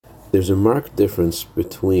There's a marked difference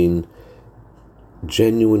between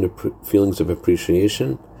genuine feelings of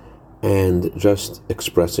appreciation and just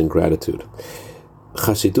expressing gratitude.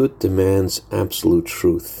 Chassidut demands absolute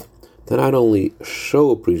truth, to not only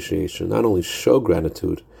show appreciation, not only show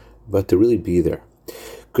gratitude, but to really be there.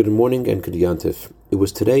 Good morning and good Yantif. It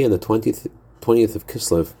was today on the 20th of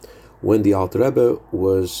Kislev when the Alter Rebbe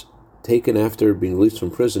was taken after being released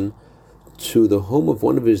from prison to the home of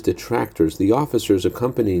one of his detractors. The officers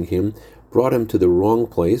accompanying him brought him to the wrong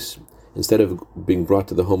place. Instead of being brought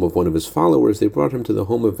to the home of one of his followers, they brought him to the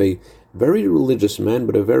home of a very religious man,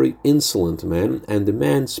 but a very insolent man, and the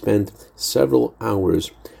man spent several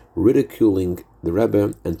hours ridiculing the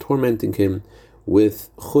Rebbe and tormenting him with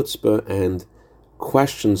chutzpah and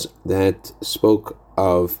questions that spoke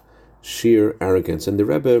of sheer arrogance. And the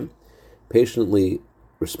Rebbe patiently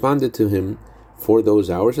responded to him for those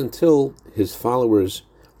hours until his followers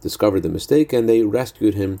discovered the mistake and they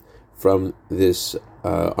rescued him from this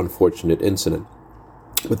unfortunate incident.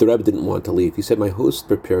 But the Rebbe didn't want to leave. He said, "My host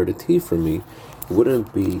prepared a tea for me. It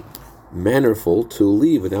wouldn't be mannerful to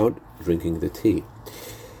leave without drinking the tea."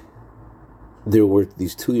 There were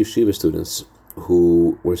these two yeshiva students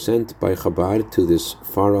who were sent by Chabad to this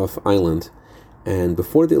far-off island, and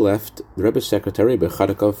before they left, the Rebbe's secretary, Rebbe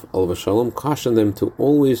Chadakov Alav Shalom, cautioned them to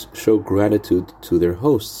always show gratitude to their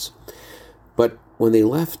hosts. But when they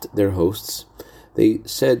left their hosts, they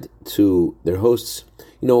said to their hosts,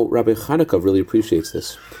 Rabbi Chadakov really appreciates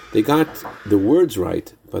this. They got the words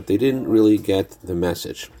right, but they didn't really get the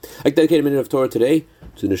message. I'd like to dedicate a minute of Torah today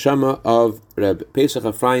to the neshama of Reb Pesach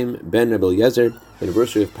Ephraim ben Reb Eliezer. The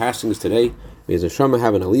anniversary of passing is today. May his neshama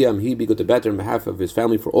have an aliyah, he be good to better on behalf of his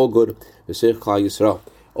family for all good. V'seich Klal Yisrael.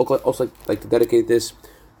 Also like to dedicate this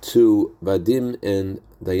to Vadim and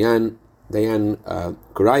Dayan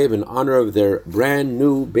Gurayev in honor of their brand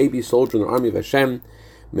new baby soldier in the army of Hashem.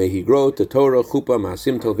 May he grow to Torah, Chuppah,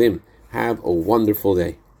 Maasim Tovim. Have a wonderful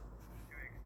day.